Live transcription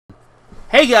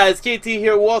Hey guys, KT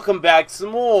here, welcome back to some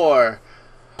more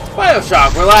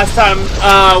BioShock, where last time,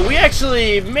 we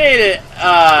actually made it,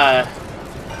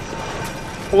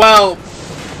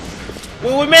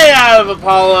 we made it out of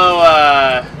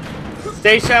Apollo,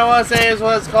 Station, I want to say is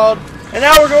what it's called, and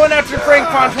now we're going after Frank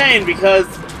Fontaine, because,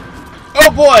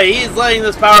 oh boy, he's letting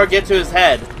this power get to his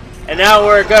head, and now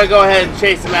we're gonna go ahead and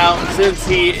chase him out, since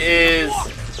he is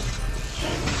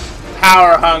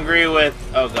power hungry with,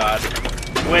 oh god.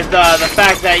 With the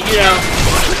fact that, you know,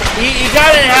 he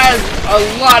kind of has a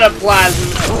lot of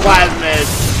plasmids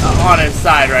on his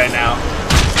side right now.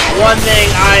 One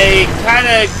thing I kind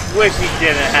of wish he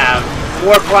didn't have,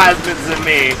 more plasmids than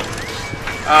me.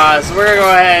 So we're going to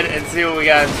go ahead and see what we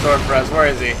got in store for us.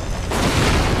 Where is he?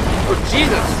 Oh,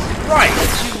 Jesus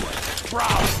Christ.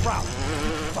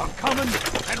 I'm coming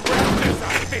and Rapture's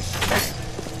a fish.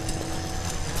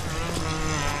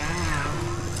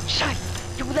 Shite!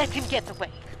 You let him get away.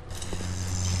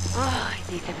 Oh, I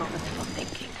need a moment for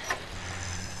thinking.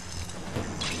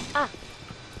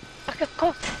 Of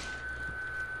course.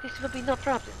 This will be no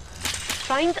problem.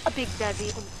 Find a Big Daddy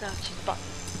and search his body.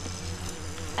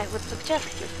 I would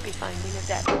suggest you to be finding a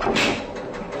dead one.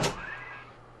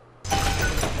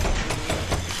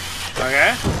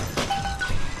 Okay.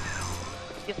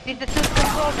 You see the suit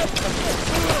control?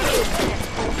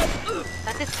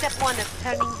 That is step one of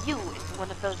turning you into one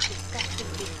of those disgusting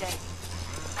Big Daddies.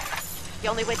 The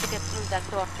only way to get through that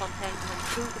door, Fontaine, and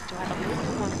through is to have a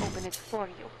little one open it for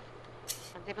you.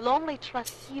 And they will only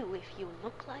trust you if you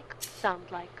look like, sound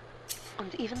like,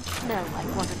 and even smell like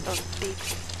one of those big,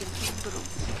 stinking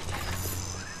brutes.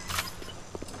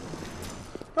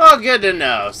 Well, good to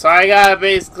know. So I gotta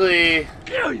basically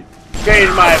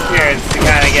change my appearance to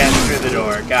kind of get through the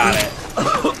door. Got it.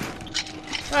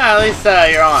 Well, at least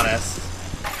you're honest.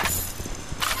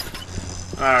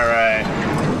 Alright.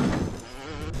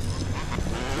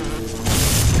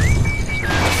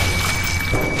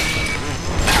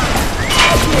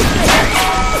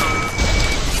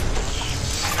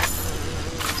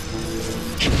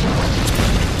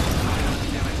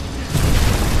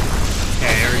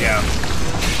 Okay, here we go.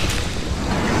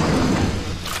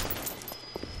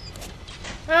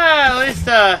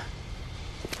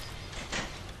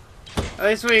 At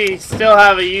least we still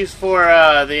have a use for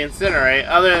the incinerate,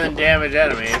 other than damage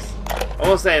enemies. I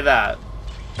will say that.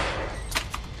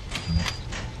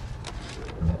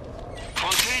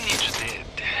 Fontaine is dead.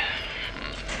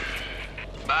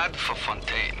 Bad for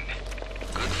Fontaine.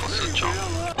 Good for Suchong.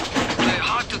 They're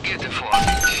hard to get for it.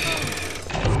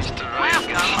 Mr. Ryan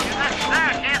is hot.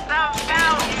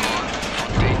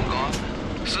 Fontaine gone.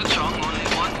 Suchong only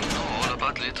one. Know all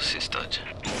about little sister.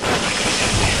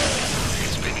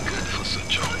 It's been good for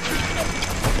Suchong.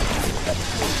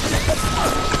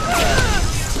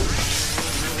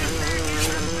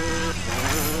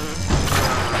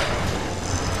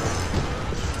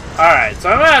 Alright, so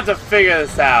I'm gonna have to figure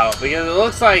this out because it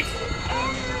looks like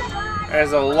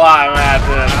there's a lot I'm gonna have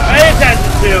to pay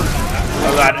attention to.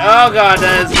 Oh god,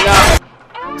 that is not.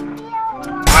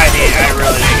 I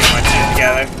really need to get my shit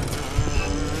together.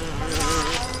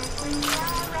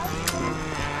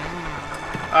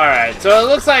 Alright, so it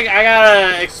looks like I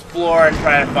gotta explore and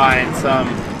try to find some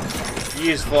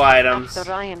useful items.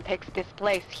 After Ryan takes this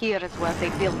place, here is where they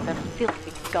build their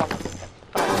filthy skulls.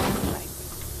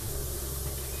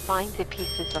 Find the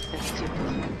pieces of the suit.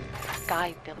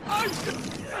 Guide them.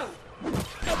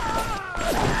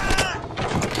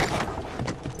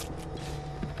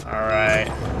 Alright.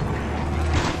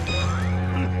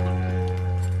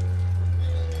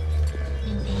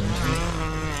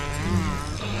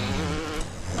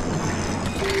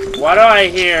 Why do I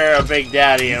hear a Big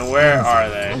Daddy and where are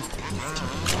they?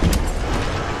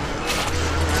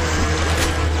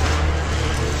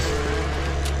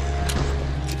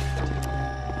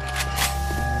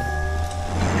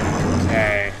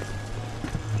 Okay.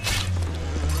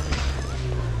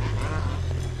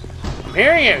 I'm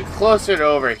hearing it closer to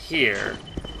over here.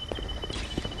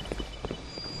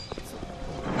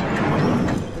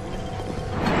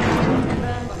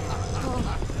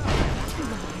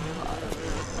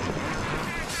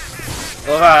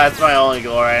 Well, that's my only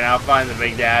goal right now, find the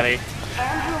Big Daddy.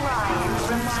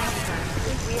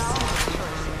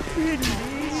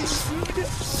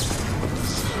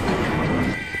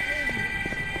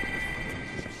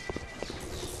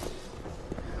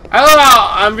 I love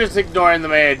how I'm just ignoring the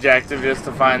main objective just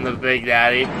to find the Big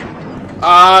Daddy.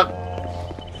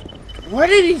 Where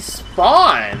did he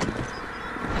spawn?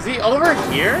 Is he over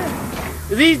here?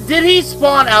 Did he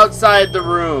spawn outside the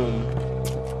room?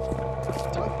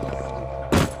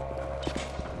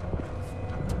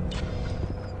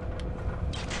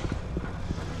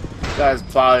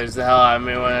 That bothers the hell out of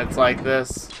me when it's like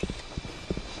this.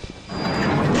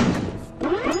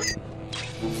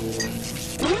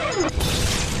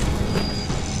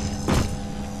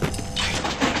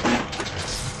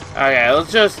 Okay,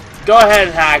 let's just go ahead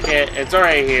and hack it. It's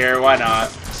already here. Why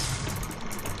not?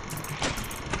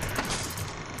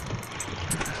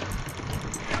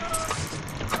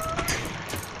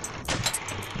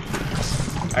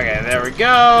 Okay, there we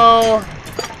go.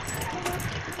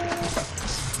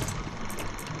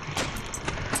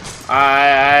 I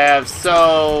have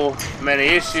so many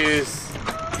issues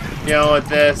dealing with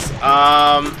this.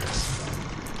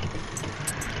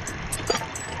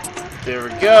 There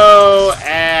we go,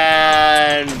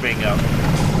 and bingo.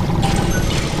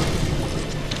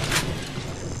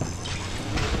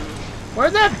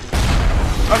 Where'd that?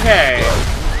 Okay.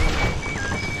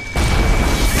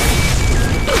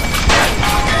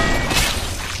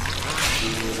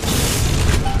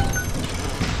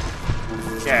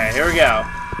 Okay, here we go.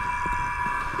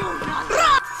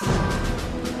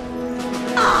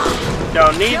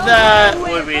 Don't need that.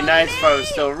 Would be nice if I was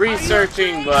still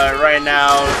researching, but right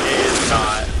now it is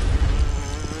not.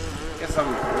 Guess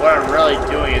what I'm really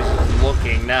doing is just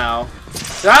looking now.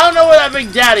 I don't know where that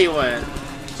Big Daddy went.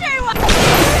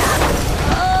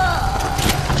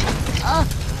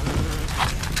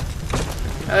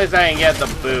 At least I can get the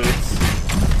boots.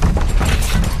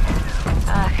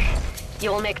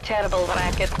 You will make terrible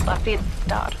racket, but it's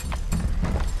start.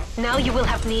 Now you will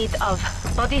have need of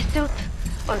bodysuit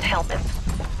and helmet.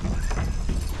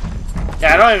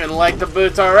 Yeah, I don't even like the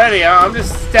boots already. I'm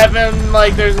just stepping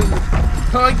like there's...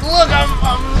 Like, look,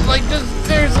 I'm like just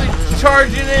seriously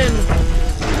charging in.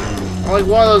 I'm like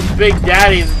one of those Big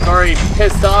Daddies that's already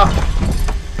pissed off.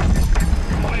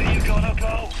 Where are you gonna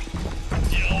go?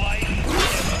 Your life?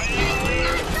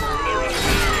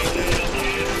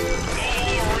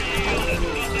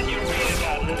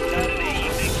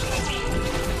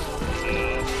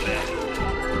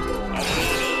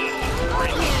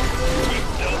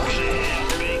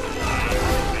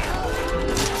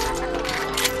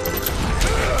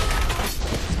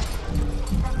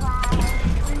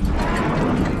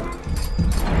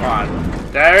 Come on.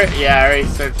 There? Yeah, I already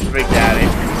searched the Big Daddy.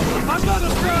 I'm not a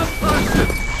proud person!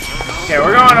 Okay,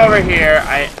 we're going over here.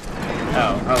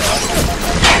 Oh, hello.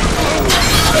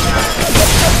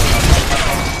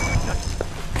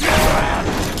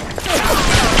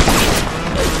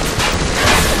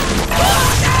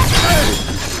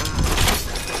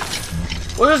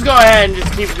 We'll just go ahead and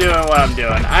just keep doing what I'm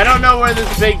doing. I don't know where this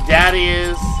Big Daddy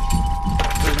is.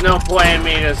 There's no point in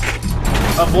me just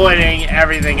avoiding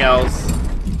everything else.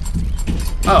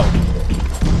 Oh.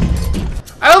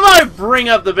 I love how I bring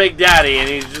up the Big Daddy and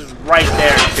he's just right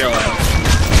there chilling.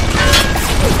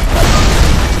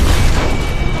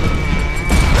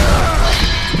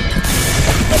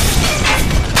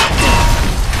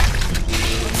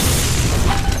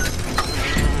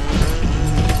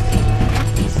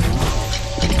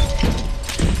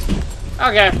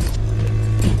 Okay.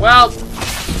 Well,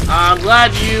 I'm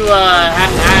glad you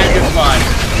had your fun.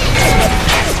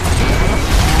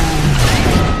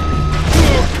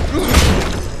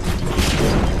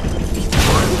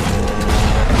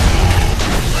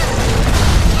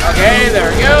 Okay, there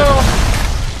we go.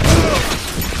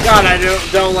 God, I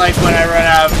don't like when I run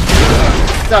out of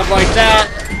stuff like that.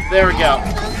 There we go.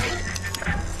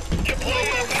 You play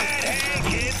a bad hand,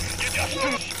 kid. You're just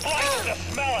too spliced to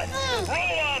smell it.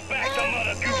 Roll on back to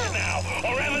Mother Goose now,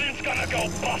 or everything's gonna go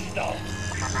busto.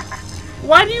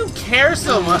 Why do you care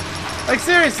so much? Like,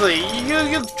 seriously,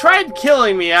 you tried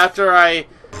killing me after I,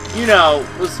 you know,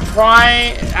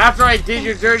 after I did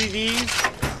your dirty deeds.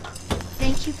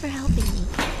 Thank you for helping me.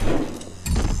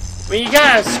 I mean, you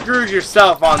kind of screwed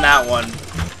yourself on that one,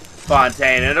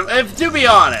 Fontaine. And if to be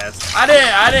honest, I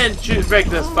didn't pick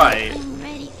this fight. I'm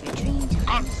ready for dream time.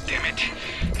 God damn it.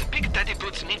 The Big Daddy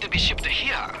boots need to be shipped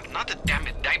here, not the damn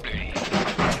it library.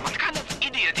 What kind of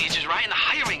idiot is just right in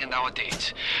hiring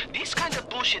nowadays? This kind of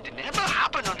bullshit never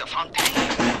happened on the Fontaine.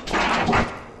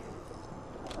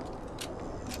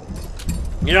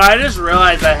 You know, I just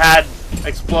realized I had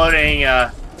exploding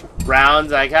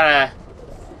rounds. I kind of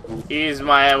eased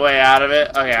my way out of it.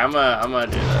 Okay, I'm gonna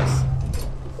do this.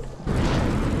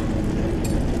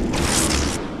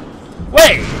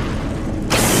 Wait!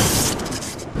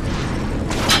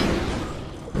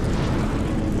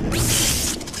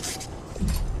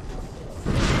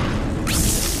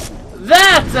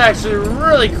 That's actually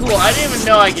really cool. I didn't even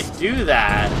know I could do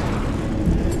that.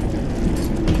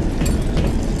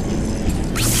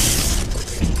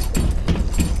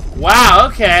 Wow,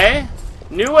 okay.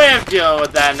 New way of dealing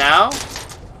with that now.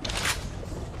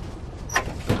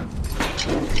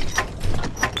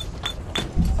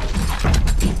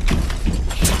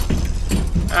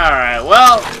 Alright,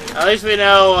 well, at least we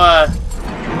know,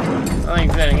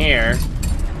 nothing's in here.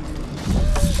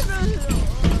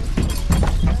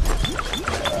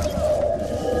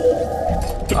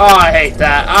 Oh, I hate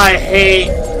that. I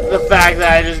hate the fact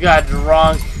that I just got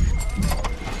drunk.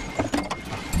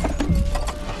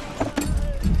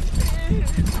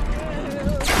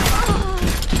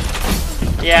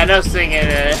 Yeah, no singing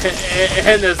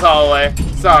in this hallway.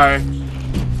 Sorry.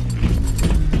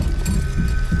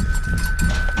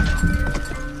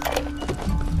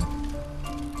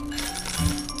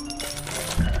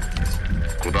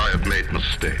 Could I have made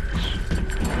mistakes?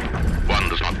 One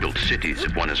does not build cities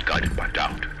if one is guided by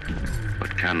doubt.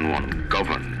 But can one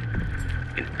govern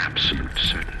in absolute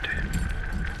certainty?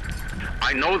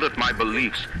 I know that my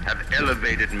beliefs have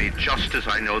elevated me just as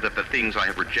I know that the things I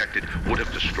have rejected would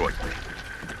have destroyed me.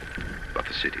 But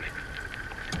the city,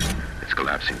 it's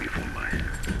collapsing before my eyes.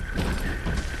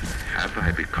 Have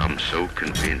I become so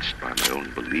convinced by my own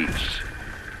beliefs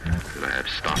that I have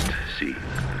stopped seeing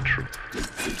the truth?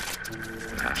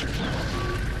 Perhaps.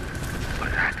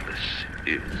 But Atlas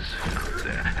is out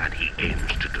there, and he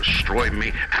aims to destroy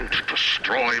me and to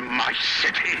destroy my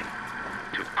city.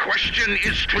 To question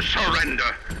is to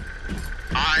surrender.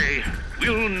 I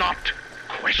will not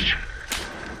question.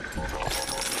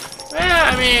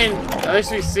 Yeah, I mean, at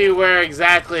least we see where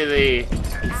exactly the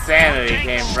insanity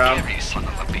came from. Scary son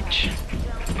of a bitch.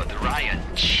 But Ryan,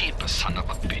 cheap son of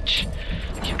a bitch.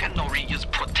 You can no reuse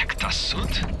protector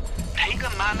suit. Take a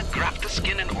man, graft the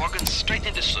skin and organs straight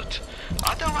into suit.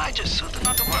 Otherwise, your suit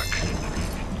not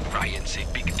work. Ryan say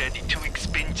Big Daddy too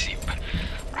expensive.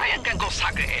 Ryan can go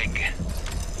suck an egg.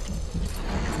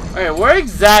 Okay, where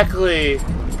exactly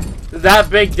did that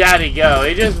Big Daddy go?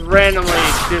 He just randomly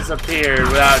disappeared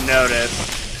without notice.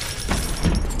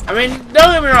 I mean,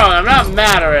 don't get me wrong, I'm not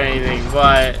mad or anything,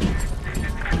 but...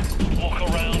 Look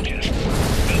around you.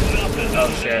 There's nothing Oh,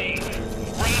 to shit. see.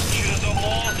 Rapture's a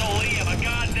mausoleum, a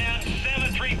goddamn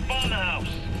cemetery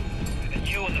funhouse. And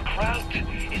you and the crowd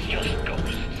is just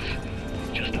ghosts.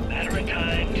 Just a matter of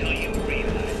time till you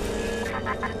realize.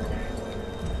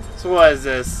 So what is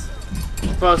this?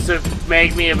 Supposed to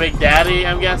make me a Big Daddy,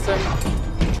 I'm guessing?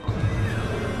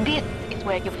 This is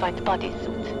where you find bodysuit.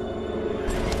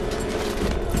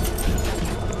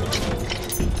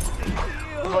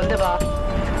 Wunderbar.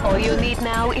 All you need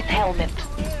now is helmet.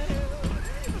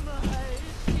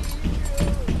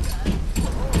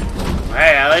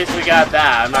 Hey, at least we got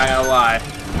that, I'm not gonna lie.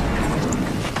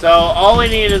 So, all we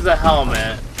need is a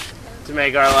helmet to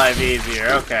make our life easier,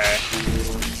 okay.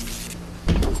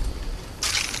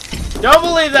 Don't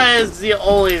believe that is the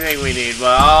only thing we need,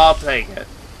 but I'll take it.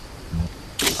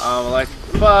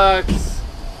 Electric bucks.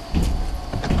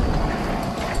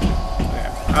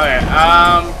 Okay,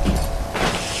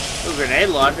 ooh, grenade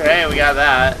launcher, hey, we got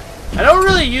that. I don't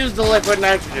really use the liquid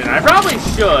nitrogen. I probably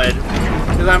should,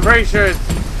 because I'm pretty sure it's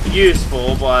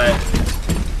useful, but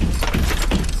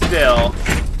still.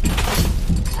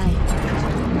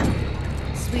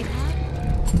 Sweetheart?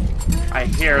 I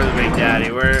hear the Big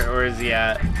Daddy. Where is he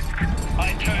at?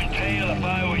 I'd turn tail if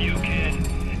I were you, kid.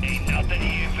 Ain't nothing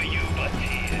here for you but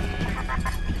tears.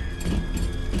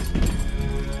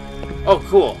 Oh,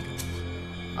 cool.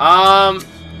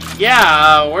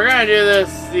 Yeah, we're gonna do this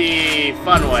the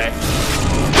fun way.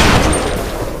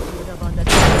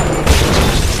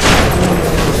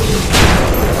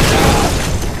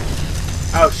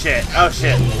 Oh shit, oh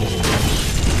shit.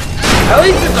 At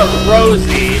least it's a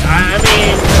Rosie. I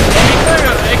mean,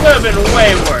 it could have been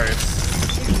way worse.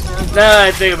 Now that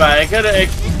I think about it,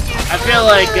 I feel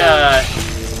like,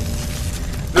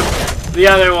 the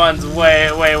other one's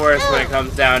way worse when it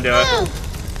comes down to it.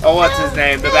 Oh, what's his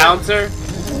name? The bouncer?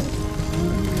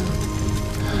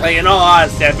 Like, in all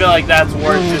honesty, I feel like that's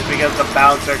worse just because the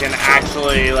bouncer can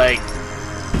actually, like,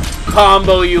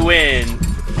 combo you in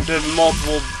to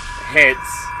multiple hits.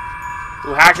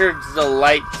 Ooh, Hacker's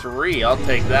Delight 3, I'll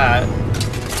take that.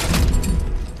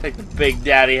 Take the Big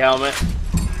Daddy helmet.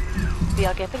 We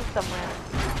are getting somewhere.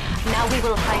 Now we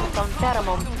will find some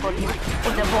pheromones for you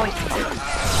in the voice box.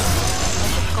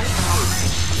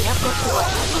 We have got to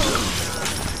watch.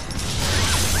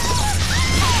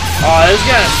 Oh, this is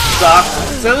gonna suck.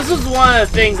 So this was one of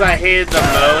the things I hated the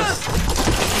most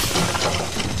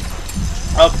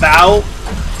about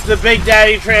the Big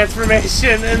Daddy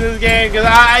transformation in this game, because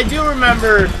I do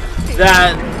remember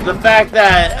that the fact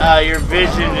that your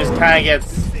vision just kind of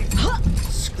gets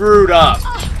screwed up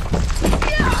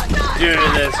due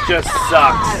to this just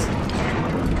sucks.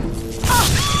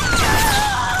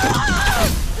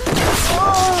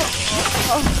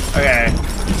 Okay,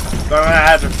 so I'm gonna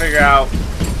have to figure out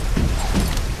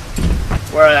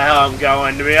where the hell I'm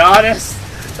going, to be honest.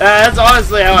 That's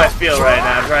honestly how I feel right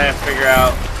now. I'm trying to figure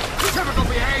out. Typical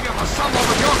behavior for someone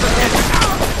with your condition.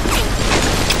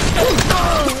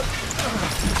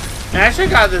 I actually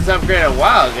got this upgrade a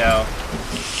while ago. I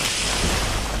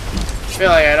feel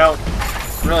like I don't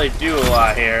really do a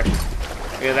lot here.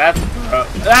 Okay,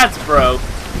 that's broke.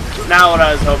 Not what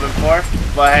I was hoping for,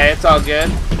 but hey, it's all good.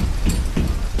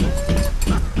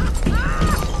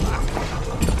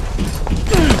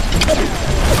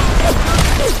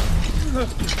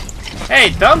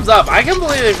 Hey, thumbs up! I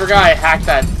completely forgot I hacked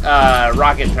that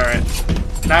rocket turret.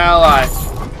 Not gonna lie,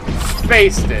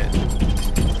 spaced it.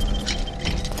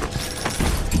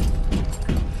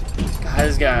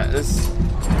 God, this.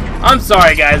 I'm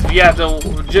sorry, guys. But you have to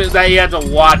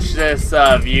watch this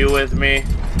view with me.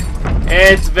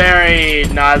 It's very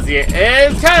nauseating.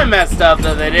 It's kind of messed up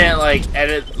that they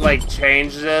didn't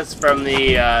change this from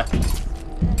the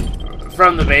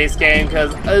base game,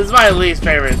 because this is my least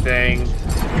favorite thing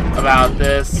about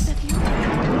this.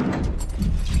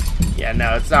 Yeah,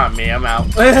 no, it's not me. I'm out.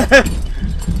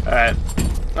 Alright.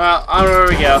 Well, on where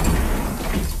we go.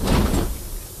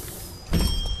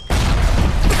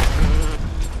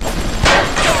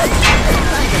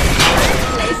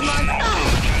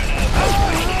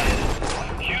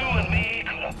 You and me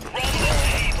could have run the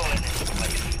table in this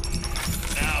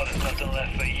place. Now there's nothing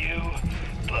left for you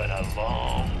but a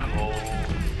long, cold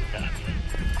nothing.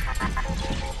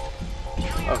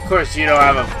 Of course, you don't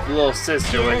have a little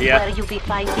sister with you. Where you'll be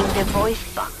finding the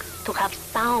voice box to have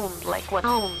sound like one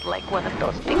of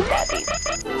those big daddies.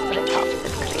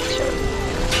 Repulsive creatures.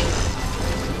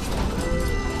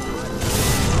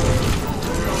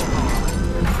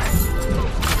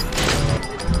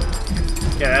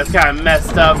 Yeah, that's kind of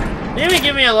messed up. They didn't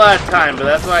give me a lot of time, but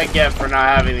that's what I get for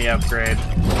not having the upgrade.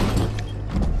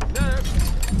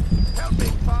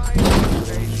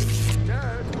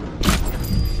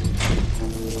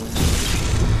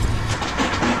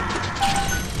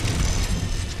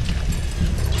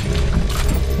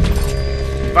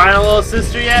 Find a little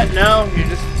sister yet? No? You're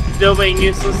just still being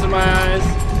useless in my eyes?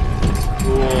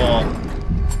 Cool.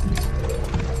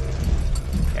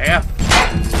 Yeah.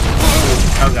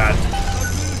 Oh god.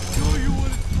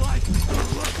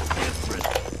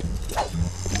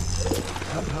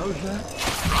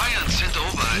 Ryan sent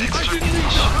over extract.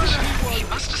 He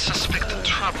must have suspected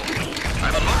trouble. I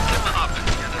locked him up in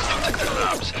the protected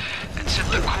labs and set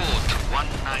the code to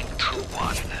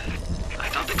 1921. I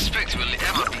don't expect we'll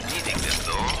ever be needing them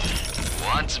though.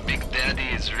 Once Big Daddy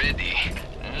is ready,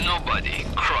 nobody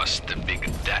crossed the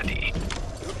Big Daddy.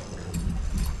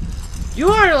 You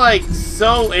are like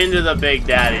so into the Big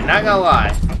Daddy, not gonna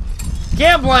lie.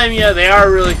 Can't blame you, they are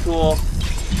really cool.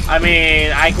 I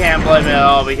mean, I can't blame it at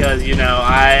all because, you know,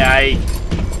 I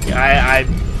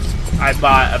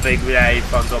bought a Big Daddy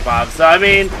Funko Pop. So, I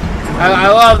mean, I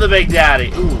love the Big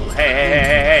Daddy. Ooh,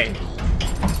 hey.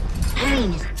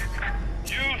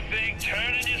 You think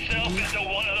turning yourself into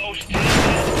one of those teams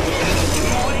is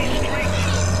streets?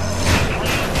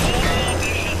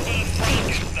 Audition for the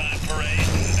Frankenstein parade,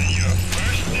 and you're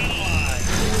first in line.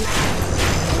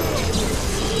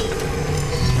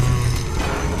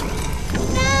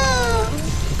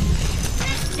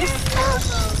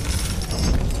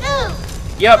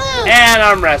 Yep, and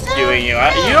I'm rescuing you.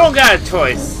 You don't got a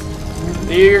choice.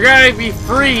 You're gonna be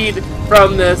freed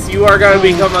from this. You are gonna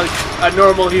become a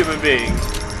normal human being.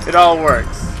 It all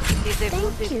works.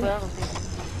 Thank you. How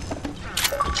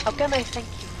can I thank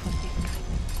you for this kindness?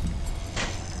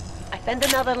 I send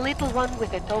another little one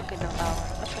with a token of our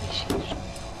appreciation.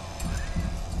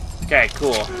 Okay,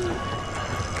 cool.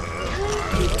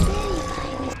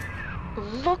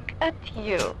 Look at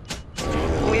you.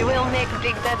 We will make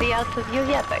Big Daddy out of you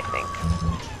yet, I think.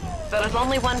 There is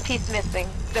only one piece missing,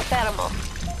 the pheromone.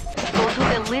 Go to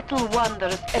the Little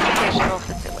Wonders educational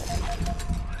facility.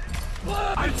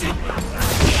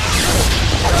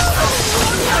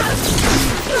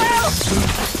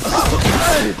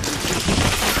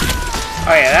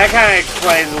 Okay, that kind of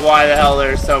explains why the hell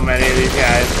there's so many of these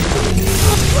guys.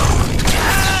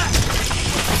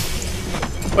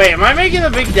 Wait, am I making the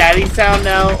Big Daddy sound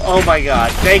now? Oh my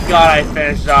god. Thank god I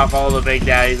finished off all the Big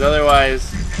Daddies. Otherwise,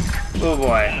 oh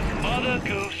boy. Mother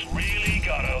Goose really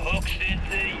got her hooks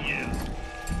into you.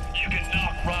 You can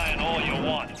knock Ryan all you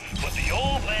want, but the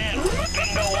old man was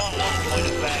bingo on one point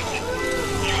of fact.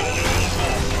 You only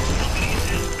know companies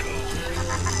this good.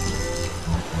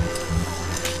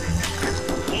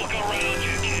 Look around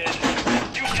you, kid.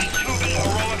 You think two-bit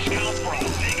heroics count for a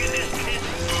pig in this pit?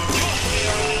 You'll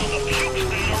stay around the puke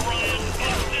stain of Ryan's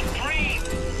busted dream.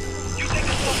 You think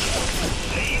it's something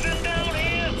saving down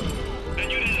here? Then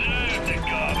you deserve to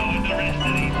gargle with the rest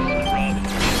of these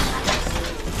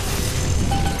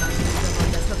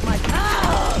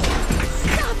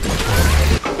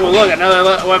Ooh, look,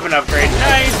 another weapon upgrade.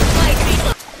 Nice!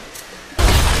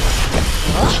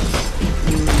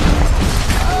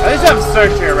 At least I'm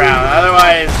searching around,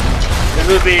 otherwise this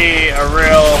would be a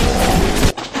real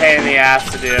pain in the ass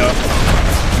to do.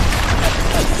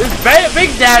 This Big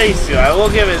Daddy suit, I will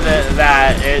give it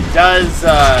that. It does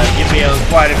give me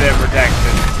quite a bit of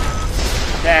protection.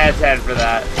 10 out of 10 for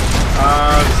that.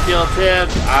 Steel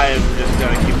tips, I am just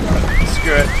gonna keep running.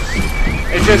 Screw it.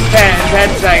 It's just 10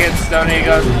 seconds, don't need to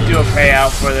go do a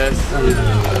payout for this.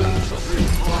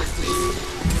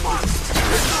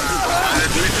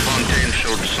 Fontaine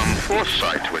showed some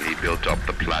foresight when he built up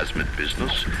the plasmid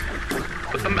business,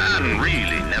 but the man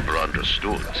really never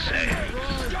understood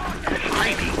sales.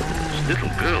 Hiding those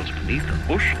little girls beneath a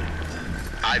bushel.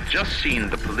 I've just seen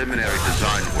the preliminary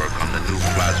design work on the new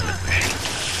plasmid machine,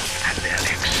 and they're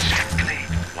exactly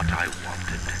what I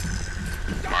wanted.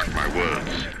 Mark my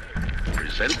words.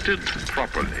 Presented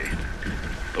properly,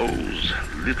 those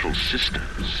little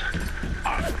sisters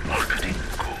are marketing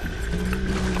gold.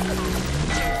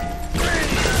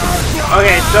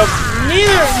 Okay, so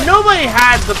nobody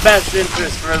had the best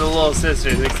interest for the little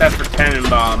sisters except for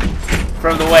Tenenbaum,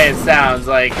 from the way it sounds.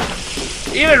 Like,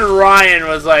 even Ryan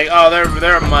was like, "Oh, they're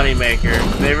a moneymaker.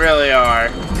 They really are."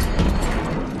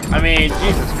 I mean,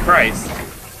 Jesus Christ.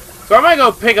 So I'm gonna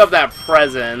go pick up that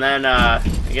present, and then I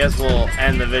guess we'll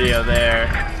end the video there.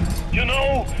 You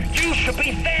know, you should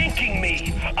be thanking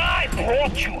me. I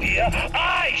brought you here.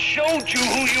 I showed you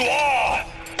who you are.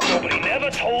 Nobody never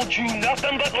told you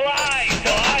nothing but lies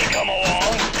till I come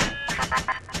along.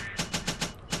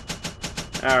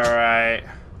 Alright.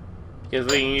 Guess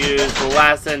we can use the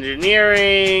last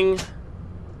engineering.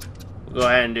 We'll go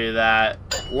ahead and do that.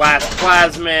 Last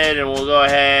plasmid, and we'll go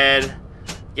ahead.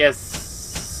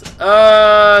 Yes.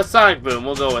 Sonic Boom.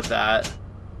 We'll go with that.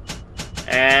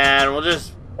 And we'll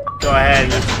just go ahead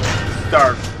and just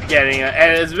start getting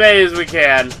as many as we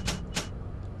can.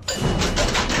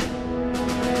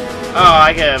 Oh,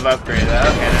 I could have upgraded that.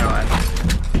 Okay, never mind.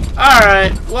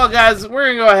 Alright, well guys, we're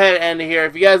going to go ahead and end it here.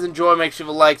 If you guys enjoy, make sure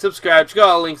to like, subscribe, check out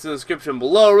all the links in the description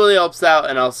below. It really helps out,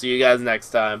 and I'll see you guys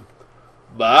next time.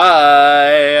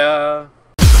 Bye!